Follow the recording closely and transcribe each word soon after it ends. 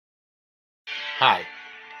Hi,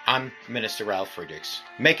 I'm Minister RALF FRIEDRICHS.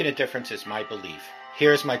 Making a difference is my belief.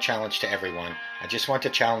 Here's my challenge to everyone. I just want to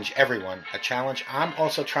challenge everyone, a challenge I'm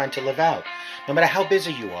also trying to live out. No matter how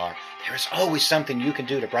busy you are, there is always something you can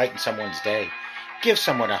do to brighten someone's day. Give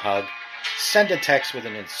someone a hug. Send a text with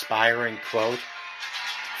an inspiring quote.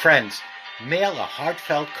 Friends, mail a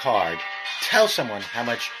heartfelt card. Tell someone how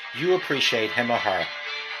much you appreciate him or her.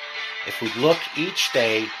 If we look, each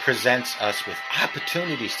day presents us with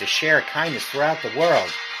opportunities to share kindness throughout the world.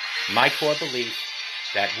 My core belief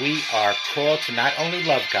that we are called to not only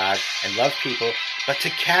love God and love people, but to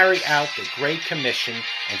carry out the Great Commission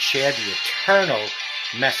and share the eternal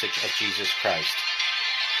message of Jesus Christ.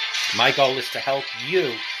 My goal is to help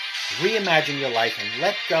you reimagine your life and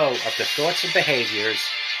let go of the thoughts and behaviors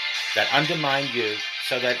that undermine you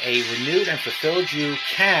so that a renewed and fulfilled you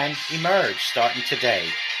can emerge starting today.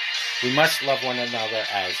 We must love one another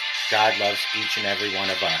as God loves each and every one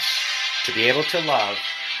of us. To be able to love,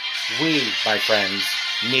 we, my friends,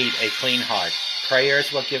 need a clean heart. Prayer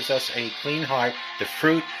is what gives us a clean heart. The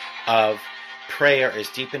fruit of prayer is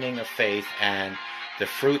deepening of faith, and the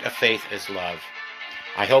fruit of faith is love.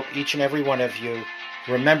 I hope each and every one of you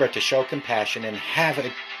remember to show compassion and have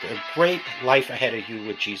a great life ahead of you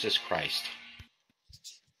with Jesus Christ.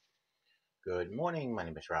 Good morning. My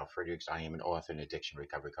name is RALF FRIEDRICHS. I am an author, an addiction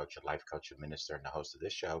recovery coach, a life coach, a minister, and the host of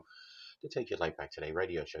this show, the Take Your Life Back Today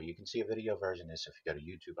radio show. You can see a video version of this if you go to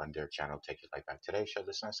YouTube under channel Take Your Life Back Today show.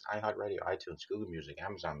 This is iHeartRadio, iTunes, Google Music,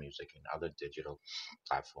 Amazon Music, and other digital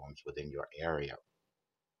platforms within your area.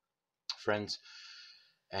 Friends,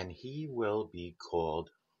 and he will be called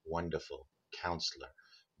Wonderful, Counselor,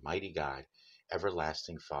 Mighty God,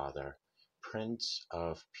 Everlasting Father, Prince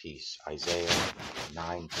of Peace, Isaiah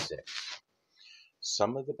 9:6.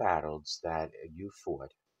 Some of the battles that you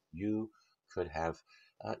fought, you could have,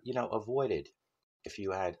 avoided if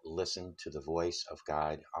you had listened to the voice of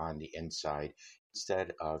God on the inside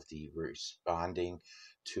instead of the responding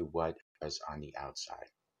to what was on the outside.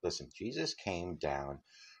 Listen, Jesus came down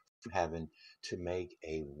from heaven to make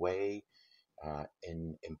a way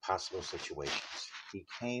in impossible situations. He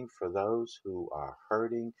came for those who are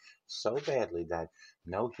hurting so badly that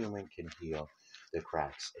no human can heal the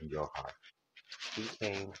cracks in your heart. He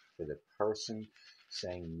came for the person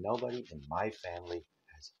saying, nobody in my family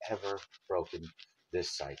has ever broken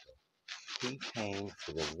this cycle. He came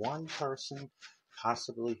for the one person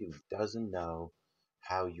possibly who doesn't know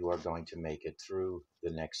how you are going to make it through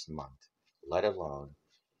the next month, let alone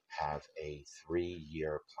have a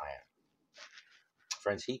 3-year plan.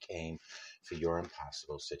 Friends, he came for your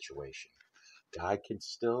impossible situation. God can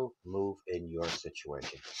still move in your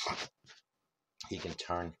situation. He can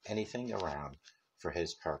turn anything around for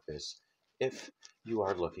his purpose. If you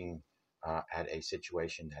are looking at a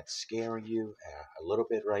situation that's scaring you a little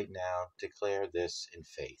bit right now, declare this in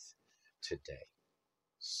faith today.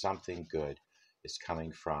 Something good is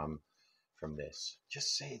coming from this.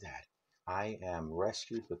 Just say that. I am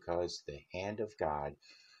rescued because the hand of God,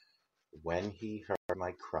 when he heard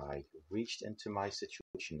my cry, reached into my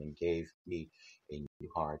situation and gave me a new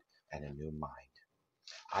heart and a new mind.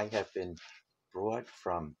 I have been brought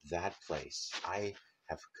from that place. I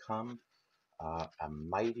have come a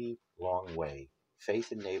mighty long way.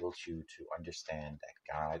 Faith enables you to understand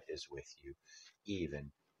that God is with you, even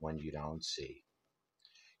when you don't see.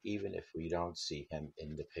 Even if we don't see him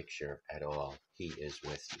in the picture at all, he is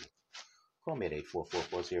with you. Call me at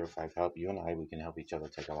 844-4005-HELP. You and I, we can help each other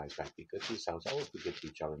take our lives back. Be good to yourselves. Always be good to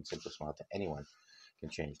each other. And simple, smart to anyone can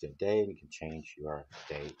change their day, and you can change your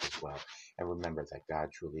day as well. And remember that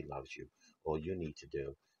God truly loves you. All you need to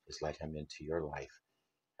do is let him into your life.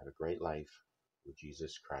 Have a great life with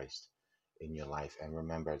Jesus Christ in your life. And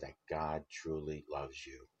remember that God truly loves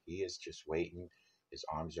you. He is just waiting. His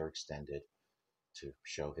arms are extended to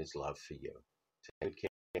show his love for you. Take good care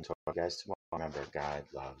and talk to you guys tomorrow. Remember, God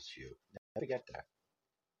loves you. Never forget that.